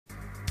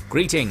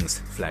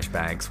Greetings,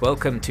 Flashbags.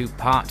 Welcome to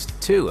part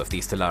 2 of the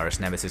Stellaris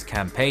Nemesis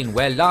campaign,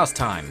 where last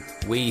time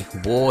we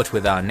warred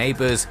with our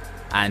neighbours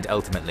and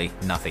ultimately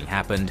nothing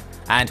happened,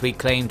 and we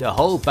claimed a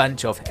whole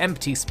bunch of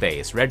empty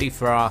space ready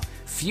for our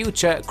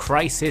future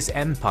crisis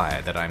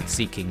empire that I'm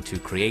seeking to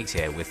create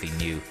here with the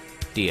new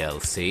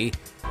DLC.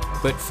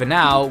 But for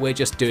now, we're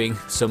just doing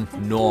some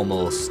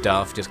normal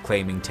stuff, just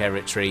claiming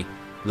territory,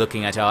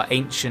 looking at our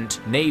ancient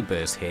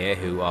neighbours here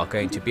who are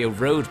going to be a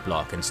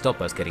roadblock and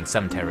stop us getting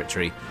some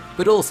territory,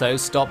 but also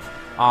stop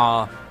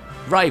our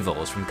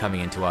rivals from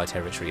coming into our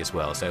territory as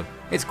well, so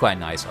it's quite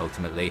nice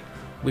ultimately.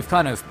 We've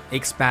kind of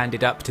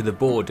expanded up to the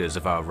borders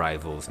of our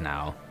rivals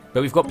now,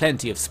 but we've got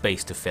plenty of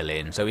space to fill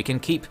in, so we can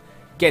keep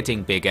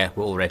getting bigger.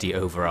 We're already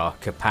over our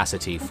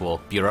capacity for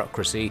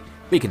bureaucracy.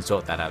 We can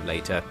sort that out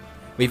later.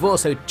 We've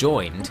also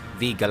joined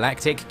the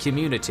galactic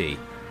community,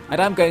 and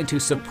I'm going to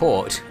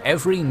support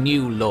every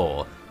new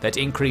law that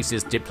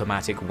increases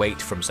diplomatic weight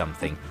from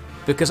something,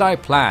 because I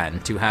plan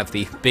to have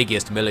the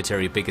biggest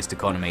military, biggest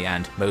economy,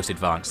 and most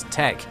advanced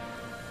tech.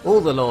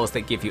 All the laws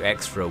that give you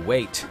extra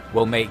weight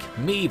will make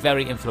me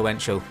very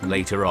influential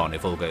later on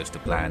if all goes to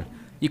plan.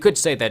 You could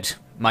say that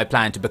my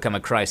plan to become a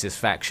crisis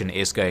faction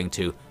is going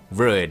to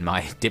ruin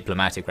my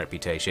diplomatic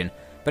reputation,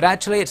 but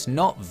actually it's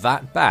not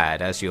that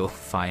bad, as you'll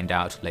find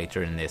out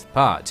later in this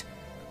part.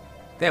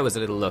 There was a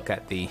little look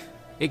at the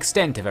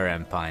extent of our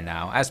empire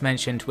now. As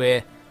mentioned,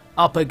 we're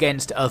up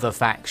against other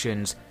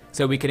factions,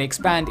 so we can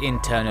expand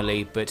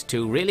internally, but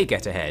to really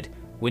get ahead,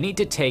 we need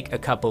to take a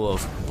couple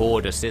of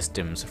border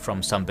systems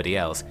from somebody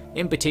else,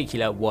 in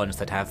particular ones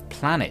that have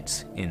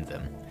planets in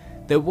them.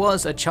 There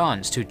was a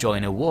chance to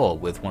join a war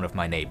with one of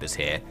my neighbours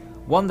here,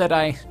 one that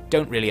I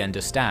don't really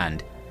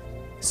understand.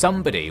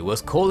 Somebody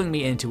was calling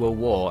me into a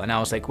war, and I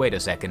was like, wait a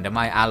second, am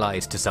I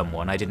allies to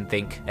someone? I didn't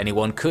think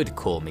anyone could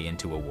call me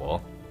into a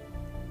war.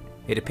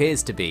 It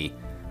appears to be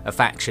a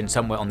faction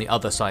somewhere on the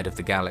other side of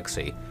the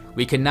galaxy.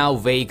 We can now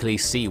vaguely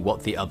see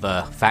what the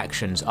other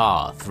factions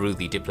are through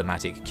the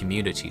diplomatic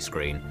community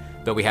screen,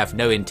 but we have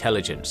no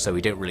intelligence, so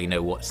we don't really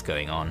know what's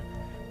going on.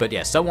 But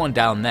yeah, someone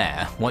down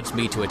there wants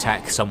me to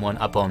attack someone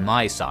up on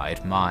my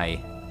side,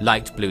 my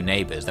light blue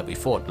neighbours that we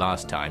fought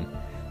last time.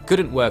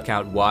 Couldn't work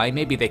out why.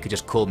 Maybe they could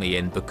just call me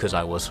in because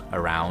I was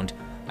around.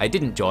 I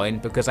didn't join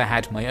because I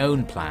had my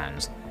own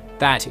plans.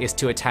 That is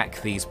to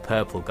attack these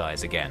purple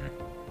guys again.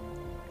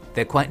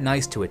 They're quite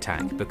nice to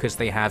attack because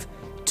they have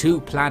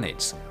 2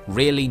 planets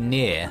really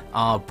near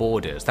our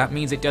borders. That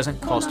means it doesn't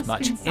cost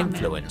much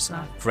influence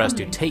for us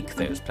to take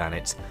those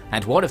planets,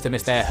 and one of them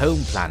is their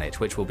home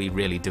planet, which will be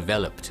really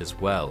developed as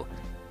well.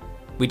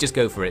 We just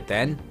go for it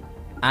then,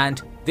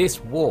 and this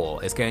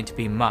war is going to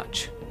be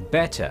much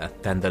better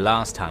than the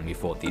last time we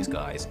fought these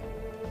guys.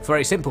 For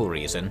a simple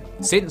reason: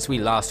 since we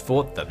last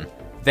fought them,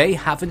 they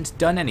haven't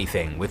done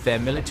anything with their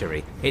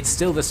military. It's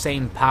still the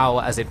same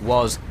power as it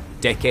was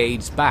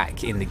decades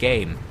back in the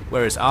game,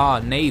 whereas our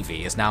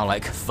navy is now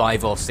like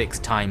 5 or 6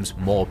 times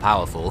more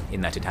powerful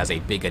in that it has a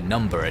bigger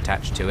number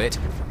attached to it.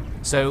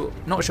 So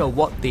not sure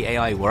what the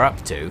AI were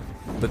up to,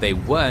 but they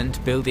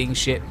weren't building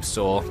ships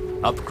or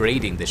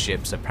upgrading the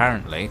ships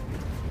apparently.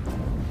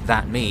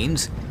 That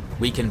means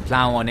we can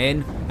plow on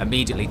in,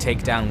 immediately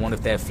take down one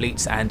of their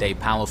fleets and a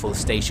powerful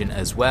station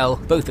as well,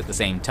 both at the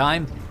same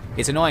time.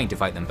 It's annoying to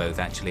fight them both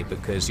actually,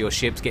 because your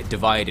ships get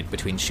divided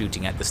between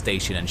shooting at the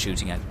station and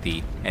shooting at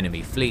the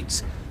enemy fleets,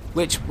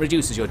 which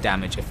reduces your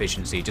damage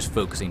efficiency. Just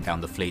focusing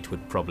down the fleet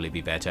would probably be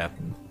better.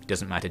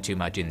 Doesn't matter too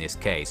much in this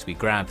case. We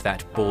grab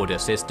that border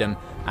system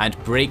and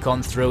break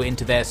on through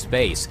into their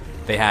space.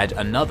 They had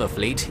another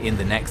fleet in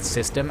the next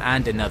system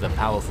and another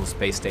powerful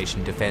space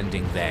station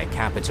defending their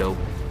capital.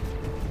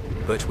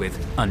 But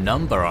with a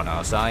number on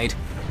our side,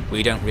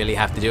 we don't really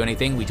have to do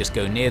anything. We just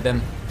go near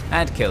them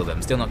and kill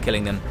them. Still not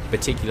killing them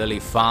particularly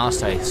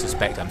fast. I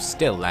suspect I'm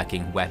still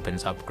lacking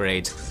weapons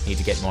upgrades. Need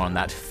to get more on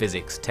that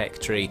physics tech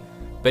tree.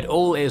 But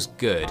all is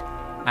good.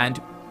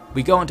 And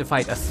we go on to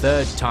fight a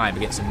third time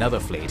against another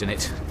fleet, and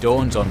it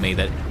dawns on me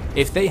that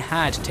if they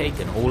had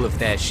taken all of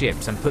their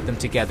ships and put them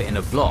together in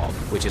a blob,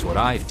 which is what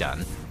I've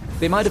done,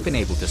 they might have been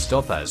able to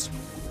stop us.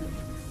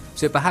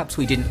 So perhaps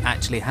we didn't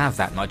actually have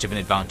that much of an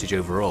advantage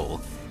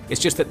overall.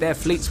 It's just that their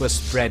fleets were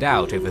spread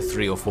out over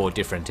 3 or 4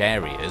 different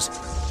areas.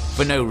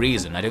 For no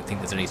reason. I don't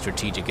think there's any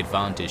strategic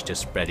advantage to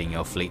spreading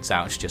your fleets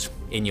out just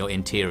in your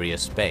interior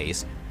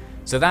space.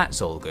 So that's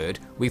all good.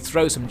 We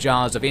throw some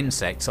jars of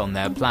insects on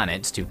their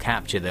planets to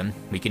capture them.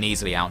 We can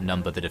easily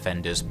outnumber the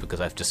defenders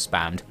because I've just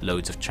spammed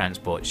loads of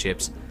transport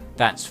ships.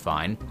 That's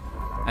fine.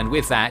 And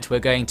with that, we're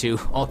going to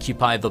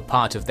occupy the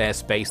part of their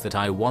space that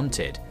I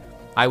wanted.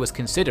 I was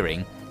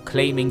considering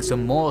claiming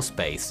some more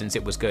space since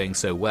it was going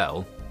so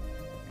well.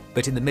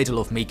 But in the middle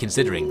of me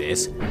considering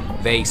this,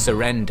 they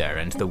surrender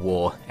and the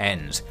war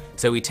ends.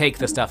 So we take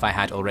the stuff I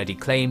had already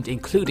claimed,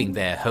 including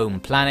their home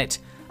planet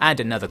and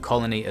another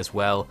colony as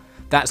well.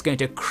 That's going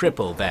to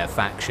cripple their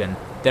faction.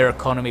 Their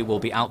economy will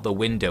be out the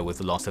window with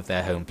the loss of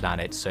their home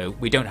planet, so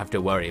we don't have to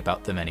worry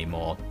about them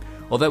anymore.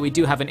 Although we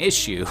do have an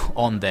issue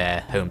on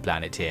their home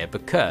planet here,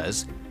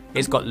 because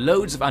It's got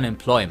loads of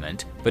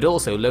unemployment, but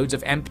also loads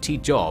of empty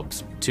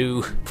jobs,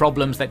 two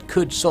problems that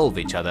could solve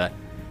each other.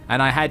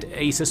 And I had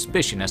a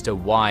suspicion as to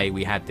why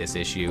we had this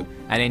issue,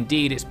 and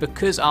indeed it's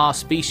because our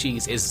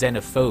species is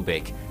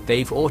xenophobic.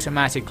 They've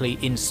automatically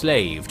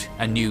enslaved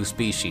a new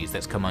species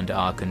that's come under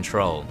our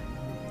control.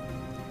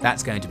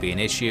 That's going to be an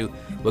issue.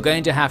 We're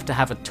going to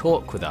have a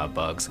talk with our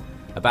bugs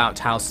about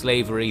how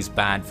slavery's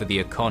bad for the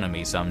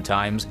economy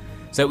sometimes.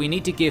 So we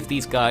need to give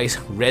these guys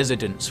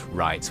residence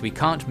rights. We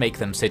can't make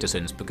them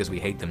citizens because we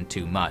hate them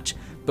too much,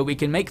 but we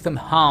can make them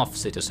half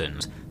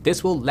citizens.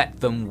 This will let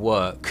them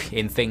work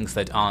in things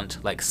that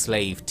aren't like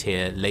slave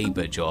tier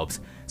labor jobs,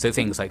 so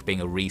things like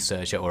being a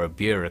researcher or a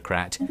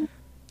bureaucrat,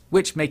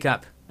 which make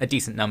up a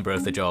decent number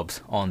of the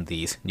jobs on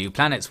these new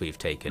planets we've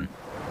taken.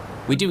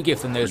 We do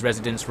give them those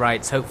residence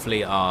rights.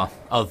 Hopefully our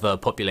other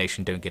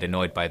population don't get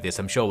annoyed by this.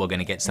 I'm sure we're going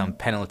to get some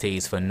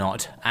penalties for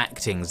not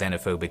acting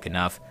xenophobic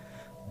enough.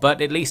 But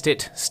at least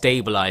it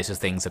stabilizes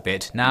things a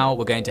bit. Now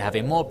we're going to have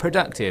a more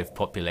productive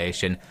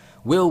population.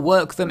 We'll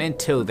work them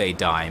until they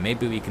die.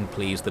 Maybe we can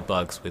please the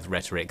bugs with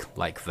rhetoric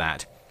like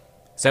that.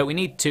 So we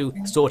need to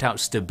sort out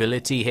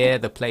stability here.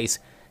 The place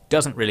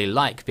doesn't really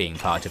like being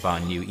part of our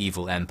new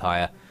evil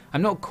empire.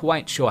 I'm not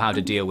quite sure how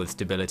to deal with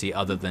stability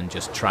other than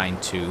just trying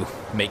to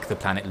make the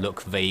planet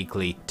look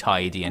vaguely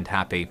tidy and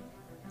happy.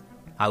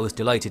 I was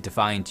delighted to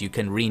find you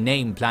can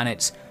rename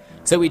planets,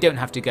 so we don't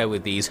have to go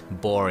with these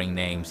boring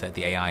names that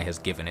the AI has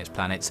given its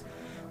planets.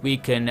 We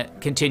can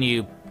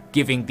continue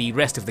giving the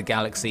rest of the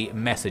galaxy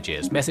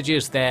messages.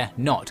 Messages they're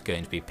not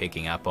going to be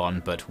picking up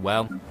on, but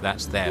well,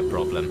 that's their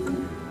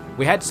problem.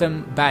 We had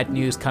some bad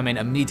news come in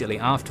immediately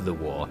after the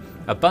war.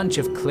 A bunch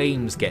of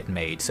claims get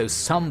made, so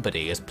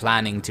somebody is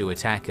planning to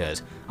attack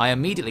us. I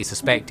immediately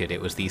suspected it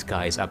was these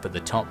guys up at the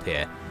top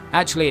here.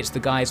 Actually, it's the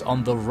guys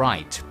on the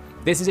right.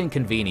 This is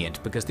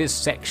inconvenient because this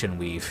section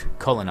we've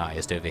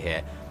colonized over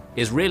here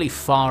is really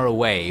far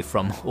away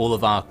from all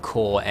of our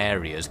core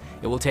areas.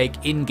 It will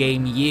take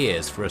in-game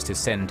years for us to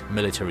send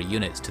military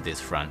units to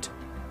this front.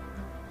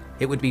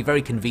 It would be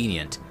very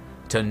convenient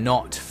to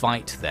not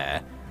fight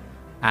there,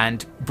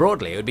 and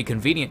broadly it would be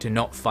convenient to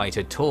not fight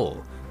at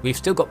all. We've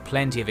still got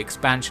plenty of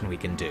expansion we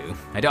can do,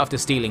 and after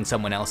stealing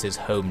someone else's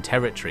home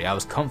territory I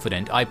was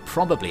confident I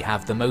probably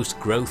have the most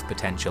growth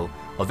potential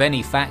of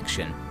any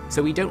faction,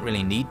 so we don't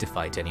really need to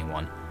fight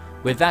anyone.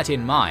 With that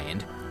in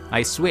mind,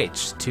 I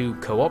switched to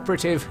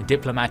cooperative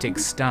diplomatic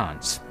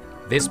stance.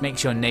 This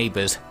makes your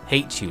neighbours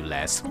hate you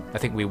less. I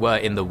think we were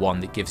in the one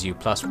that gives you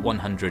plus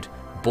 100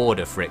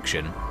 border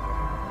friction,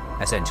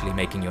 essentially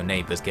making your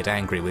neighbours get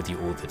angry with you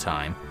all the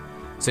time.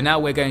 So now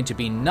we're going to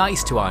be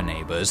nice to our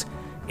neighbours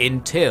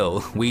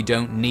until we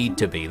don't need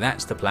to be.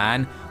 That's the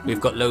plan.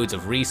 We've got loads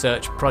of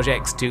research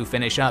projects to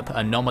finish up,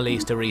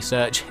 anomalies to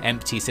research,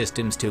 empty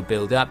systems to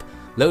build up,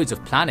 loads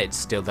of planets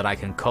still that I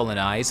can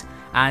colonize,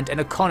 and an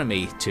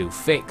economy to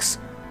fix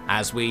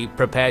as we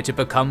prepare to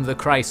become the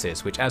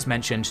Crisis, which as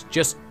mentioned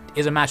just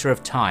is a matter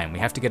of time. We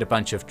have to get a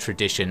bunch of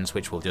traditions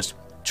which will just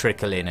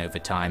trickle in over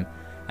time,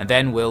 and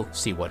then we'll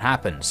see what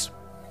happens.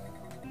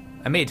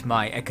 Amid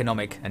my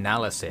economic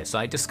analysis,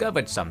 I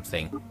discovered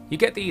something. You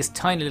get these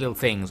tiny little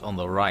things on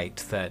the right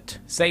that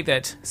say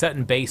that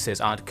certain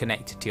bases aren't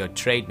connected to your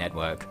trade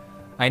network.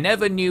 I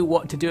never knew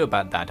what to do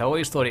about that. I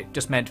always thought it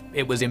just meant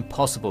it was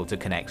impossible to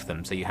connect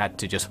them, so you had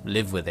to just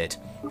live with it.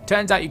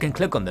 Turns out you can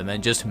click on them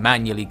and just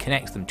manually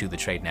connect them to the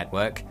trade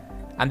network,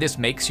 and this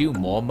makes you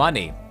more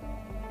money.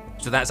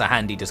 So that's a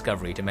handy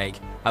discovery to make.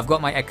 I've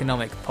got my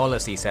economic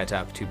policy set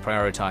up to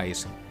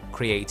prioritize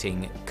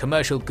creating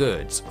commercial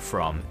goods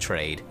from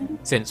trade,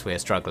 since we're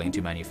struggling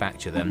to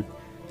manufacture them.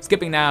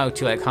 Skipping now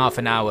to like half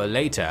an hour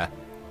later,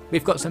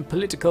 we've got some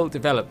political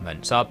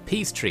developments. Our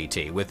peace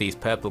treaty with these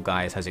purple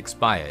guys has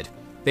expired.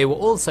 They were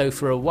also,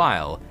 for a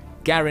while,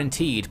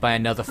 guaranteed by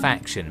another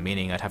faction,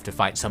 meaning I'd have to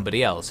fight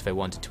somebody else if I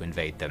wanted to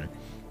invade them.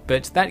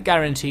 But that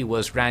guarantee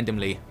was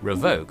randomly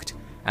revoked,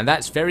 and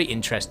that's very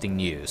interesting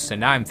news. So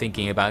now I'm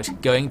thinking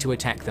about going to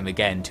attack them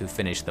again to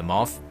finish them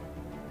off.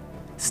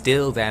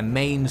 Still, their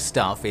main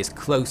stuff is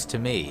close to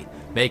me,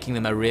 making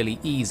them a really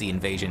easy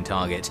invasion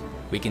target.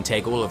 We can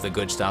take all of the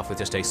good stuff with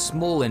just a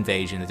small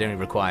invasion that only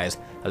requires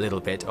a little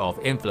bit of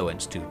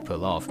influence to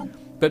pull off.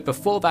 But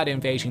before that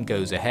invasion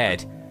goes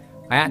ahead,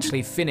 I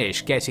actually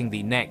finish getting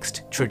the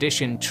next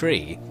tradition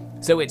tree,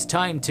 so it's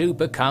time to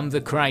become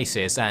the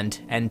Crisis and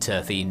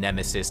enter the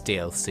Nemesis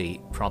DLC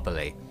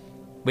properly.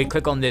 We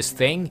click on this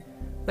thing,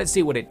 let's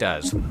see what it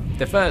does.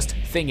 The first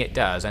thing it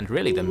does, and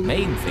really the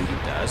main thing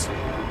it does,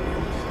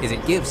 is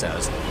it gives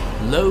us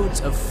loads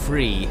of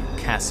free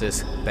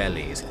Casus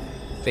Bellis.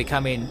 They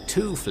come in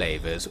two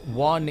flavors.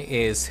 One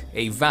is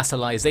a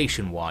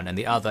vassalization one and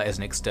the other is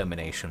an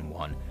extermination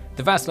one.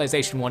 The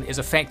vassalization one is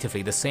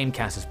effectively the same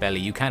Casus Belli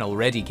you can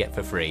already get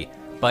for free.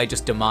 By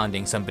just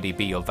demanding somebody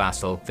be your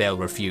vassal, they'll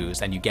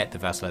refuse and you get the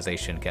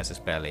vassalization Casus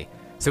Belli.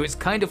 So it's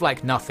kind of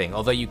like nothing,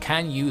 although you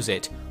can use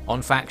it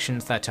on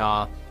factions that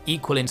are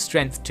equal in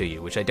strength to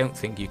you, which I don't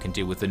think you can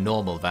do with the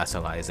normal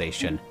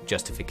vassalization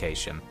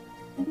justification.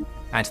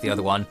 And the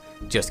other one,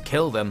 just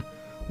kill them.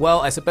 Well,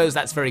 I suppose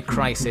that's very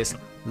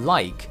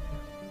Crisis-like.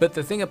 But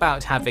the thing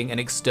about having an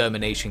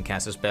extermination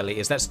casus belli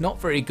is that's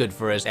not very good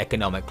for us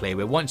economically.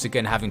 We're once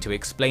again having to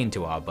explain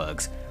to our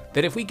bugs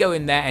that if we go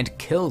in there and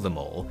kill them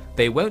all,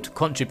 they won't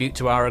contribute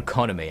to our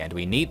economy, and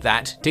we need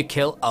that to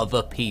kill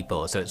other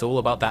people. So it's all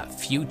about that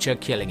future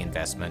killing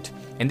investment.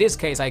 In this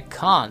case, I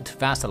can't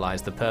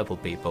vassalize the purple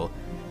people.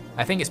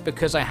 I think it's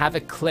because I have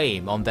a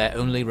claim on their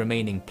only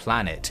remaining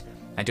planet,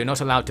 and you're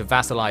not allowed to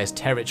vassalize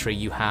territory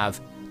you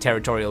have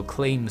territorial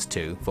claims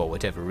to for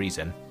whatever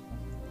reason.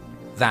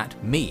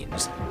 That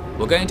means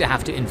we're going to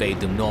have to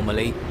invade them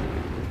normally,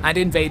 and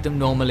invade them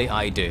normally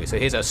I do. So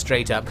here's a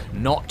straight up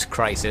not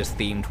crisis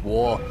themed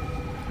war.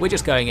 We're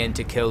just going in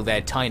to kill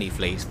their tiny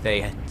fleet.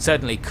 They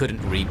certainly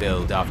couldn't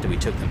rebuild after we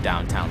took them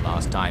downtown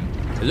last time.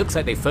 It looks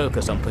like they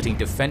focus on putting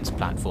defense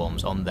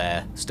platforms on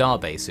their star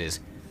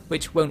bases,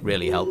 which won't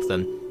really help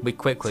them. We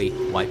quickly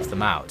wipe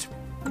them out.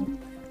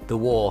 The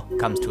war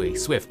comes to a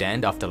swift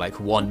end after like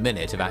 1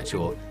 minute of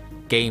actual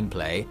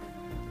gameplay.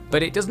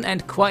 But it doesn't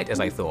end quite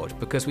as I thought,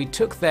 because we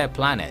took their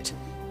planet.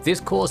 This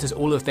causes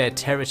all of their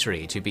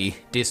territory to be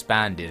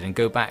disbanded and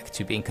go back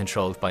to being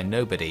controlled by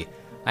nobody.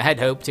 I had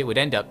hoped it would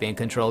end up being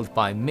controlled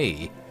by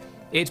me.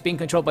 It being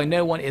controlled by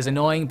no one is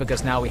annoying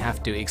because now we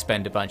have to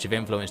expend a bunch of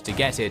influence to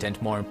get it,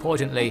 and more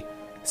importantly,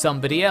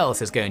 somebody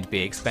else is going to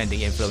be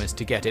expending influence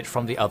to get it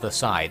from the other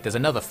side. There's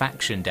another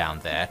faction down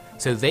there,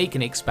 so they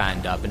can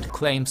expand up and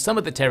claim some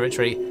of the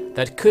territory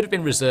that could have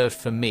been reserved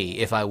for me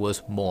if I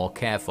was more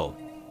careful.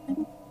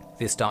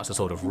 This starts a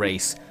sort of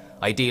race.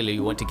 Ideally,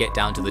 we want to get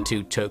down to the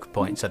 2 choke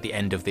points at the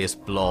end of this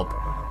blob.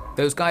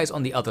 Those guys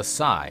on the other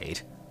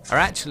side are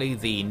actually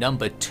the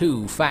number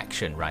 2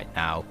 faction right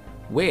now.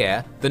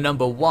 We're the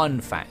number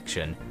 1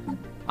 faction.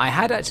 I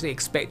had actually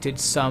expected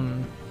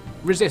some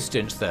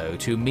resistance though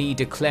to me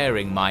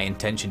declaring my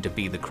intention to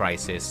be the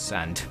crisis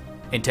and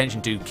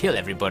intention to kill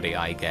everybody,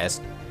 I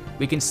guess.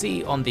 We can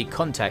see on the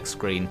contact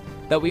screen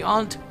that we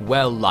aren't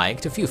well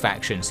liked. A few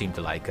factions seem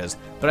to like us,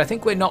 but I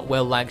think we're not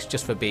well liked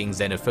just for being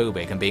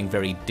xenophobic and being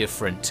very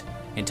different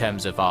in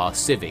terms of our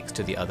civics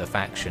to the other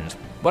factions.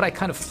 What I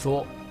kind of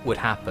thought would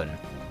happen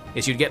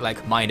is you'd get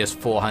like minus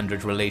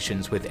 400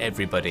 relations with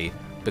everybody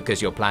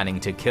because you're planning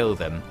to kill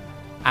them,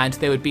 and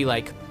there would be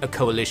like a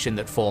coalition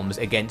that forms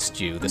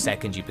against you the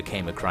second you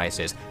became a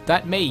crisis.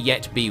 That may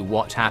yet be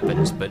what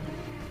happens, but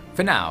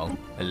for now,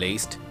 at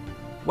least,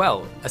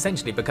 well,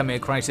 essentially becoming a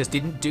crisis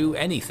didn't do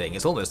anything.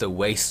 It's almost a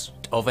waste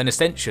of an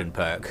ascension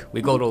perk.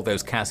 We got all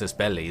those casus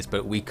bellis,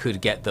 but we could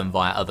get them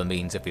via other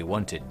means if we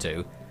wanted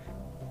to.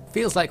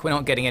 Feels like we're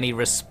not getting any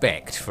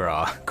respect for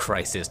our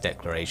crisis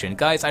declaration.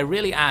 Guys, I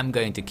really am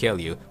going to kill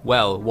you.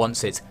 Well,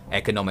 once it's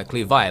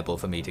economically viable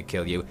for me to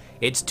kill you.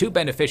 It's too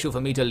beneficial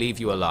for me to leave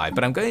you alive,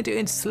 but I'm going to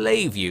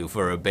enslave you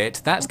for a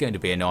bit. That's going to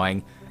be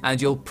annoying,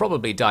 and you'll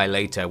probably die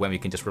later when we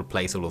can just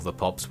replace all of the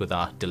pops with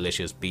our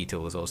delicious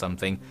beetles or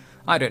something.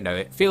 I don't know,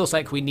 it feels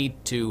like we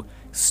need to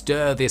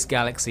stir this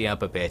galaxy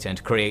up a bit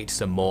and create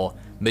some more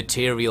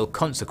material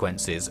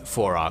consequences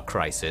for our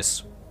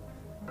crisis.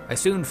 I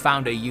soon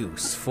found a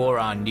use for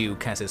our new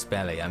casus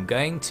belli. I'm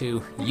going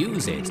to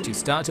use it to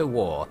start a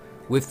war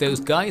with those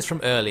guys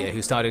from earlier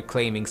who started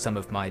claiming some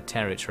of my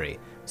territory.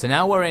 So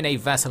now we're in a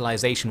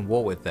vassalization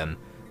war with them,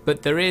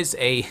 but there is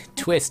a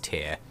twist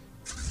here.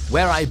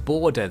 Where I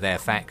border their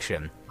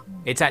faction,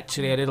 it's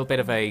actually a little bit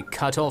of a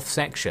cut-off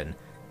section.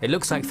 It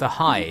looks like the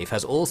Hive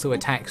has also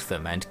attacked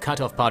them and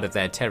cut off part of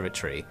their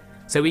territory.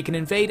 So we can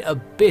invade a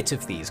bit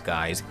of these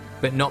guys,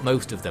 but not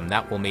most of them.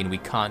 That will mean we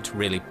can't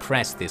really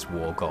press this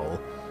war goal.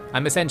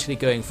 I'm essentially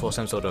going for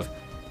some sort of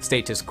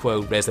status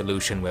quo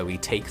resolution where we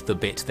take the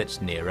bit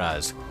that's near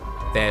us.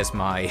 There's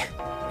my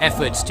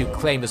efforts to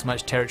claim as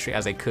much territory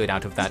as I could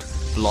out of that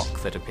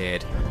block that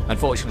appeared.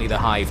 Unfortunately, the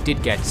Hive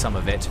did get some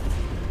of it.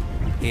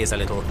 Here's a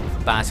little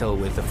battle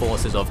with the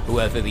forces of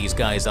whoever these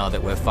guys are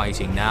that we're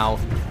fighting now.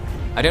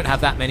 I don't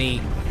have that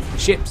many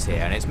ships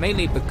here, and it's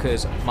mainly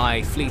because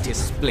my fleet is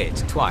split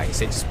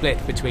twice. It's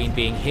split between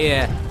being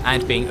here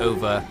and being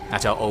over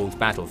at our old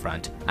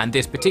battlefront, and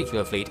this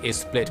particular fleet is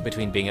split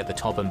between being at the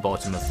top and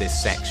bottom of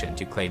this section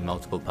to claim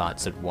multiple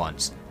parts at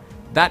once.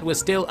 That was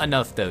still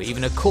enough though.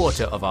 Even a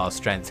quarter of our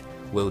strength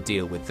will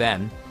deal with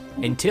them.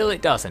 Until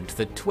it doesn't,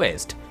 the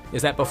twist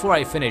is that before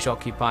I finish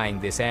occupying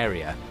this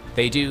area,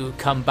 they do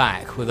come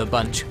back with a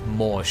bunch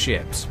more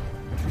ships.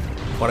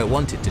 What I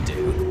wanted to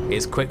do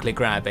is quickly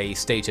grab a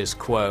status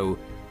quo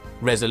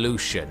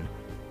resolution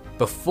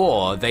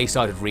before they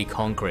started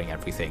reconquering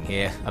everything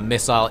here. A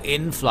missile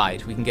in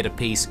flight, we can get a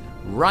peace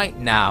right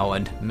now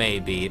and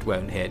maybe it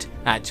won't hit.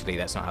 Actually,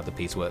 that's not how the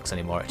peace works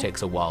anymore. It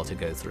takes a while to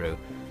go through.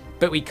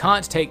 But we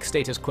can't take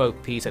status quo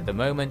peace at the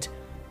moment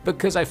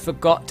because I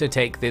forgot to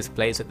take this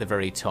place at the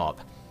very top.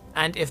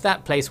 And if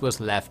that place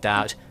was left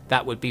out,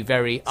 that would be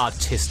very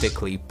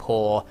artistically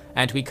poor,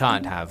 and we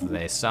can't have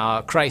this.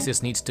 Our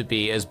crisis needs to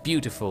be as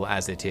beautiful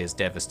as it is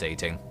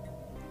devastating.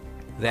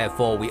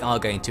 Therefore, we are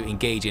going to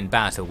engage in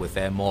battle with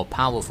their more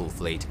powerful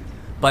fleet.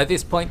 By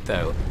this point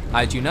though,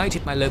 I'd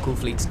united my local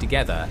fleets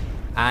together,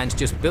 and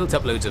just built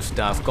up loads of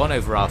stuff, gone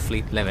over our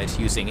fleet limit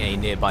using a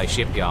nearby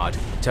shipyard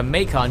to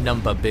make our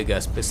number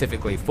bigger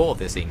specifically for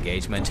this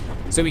engagement,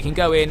 so we can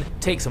go in,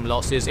 take some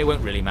losses. It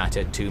won't really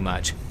matter too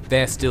much.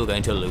 They're still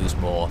going to lose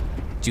more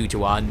due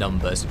to our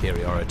number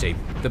superiority.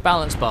 The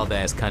balance bar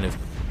there is kind of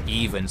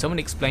even. Someone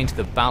explained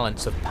the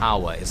balance of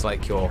power is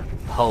like your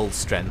hull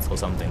strength or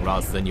something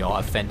rather than your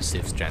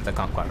offensive strength. I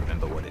can't quite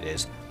remember what it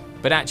is.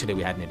 But actually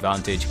we had an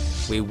advantage.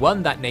 We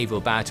won that naval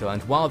battle,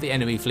 and while the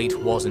enemy fleet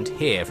wasn't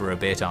here for a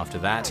bit after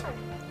that,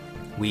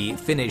 we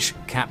finished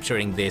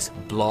capturing this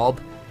blob.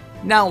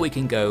 Now we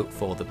can go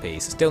for the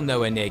peace. Still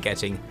nowhere near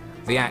getting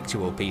the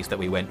actual peace that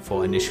we went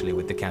for initially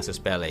with the Casus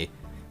Belli.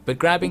 But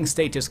grabbing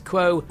status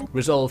quo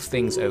resolves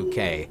things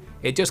okay.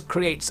 It just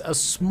creates a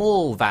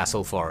small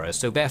vassal for us,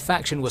 so their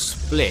faction was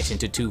split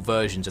into two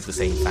versions of the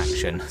same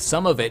faction.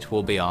 Some of it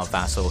will be our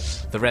vassal,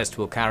 the rest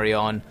will carry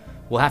on.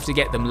 We'll have to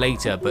get them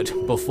later, but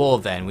before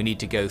then we need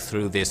to go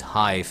through this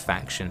Hive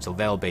faction, so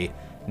they'll be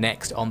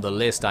next on the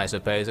list, I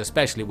suppose,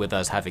 especially with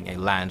us having a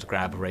land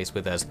grab race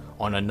with us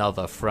on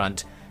another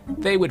front.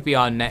 They would be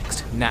our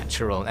next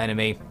natural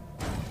enemy,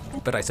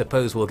 but I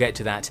suppose we'll get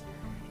to that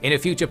in a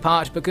future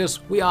part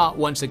because we are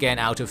once again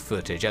out of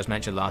footage. As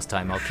mentioned last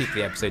time, I'll keep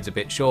the episodes a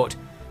bit short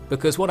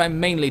because what I'm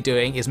mainly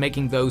doing is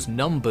making those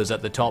numbers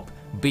at the top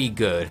be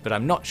good, but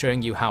I'm not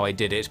showing you how I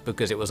did it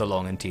because it was a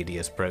long and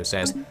tedious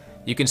process.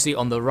 You can see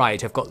on the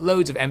right I've got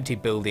loads of empty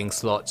building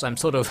slots. I'm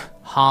sort of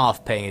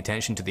half paying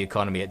attention to the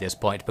economy at this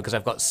point because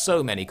I've got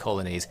so many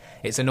colonies.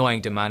 It's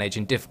annoying to manage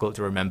and difficult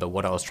to remember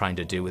what I was trying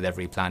to do with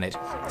every planet.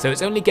 So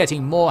it's only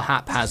getting more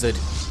haphazard,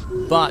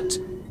 but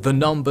the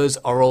numbers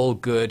are all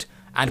good,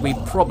 and we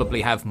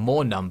probably have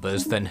more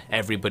numbers than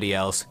everybody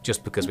else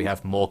just because we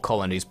have more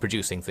colonies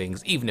producing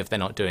things, even if they're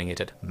not doing it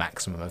at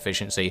maximum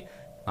efficiency.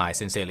 I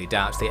sincerely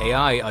doubt the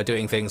AI are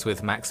doing things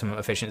with maximum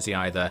efficiency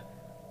either.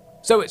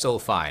 So it's all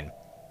fine.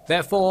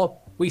 Therefore,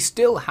 we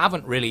still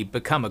haven't really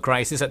become a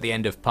crisis at the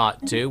end of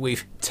part 2.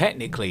 We've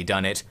technically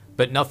done it,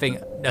 but nothing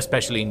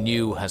especially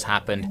new has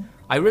happened.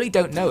 I really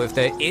don't know if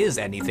there is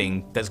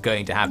anything that's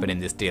going to happen in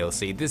this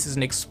DLC. This is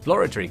an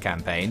exploratory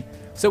campaign,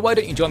 so why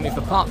don't you join me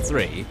for part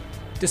 3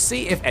 to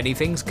see if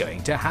anything's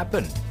going to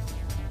happen.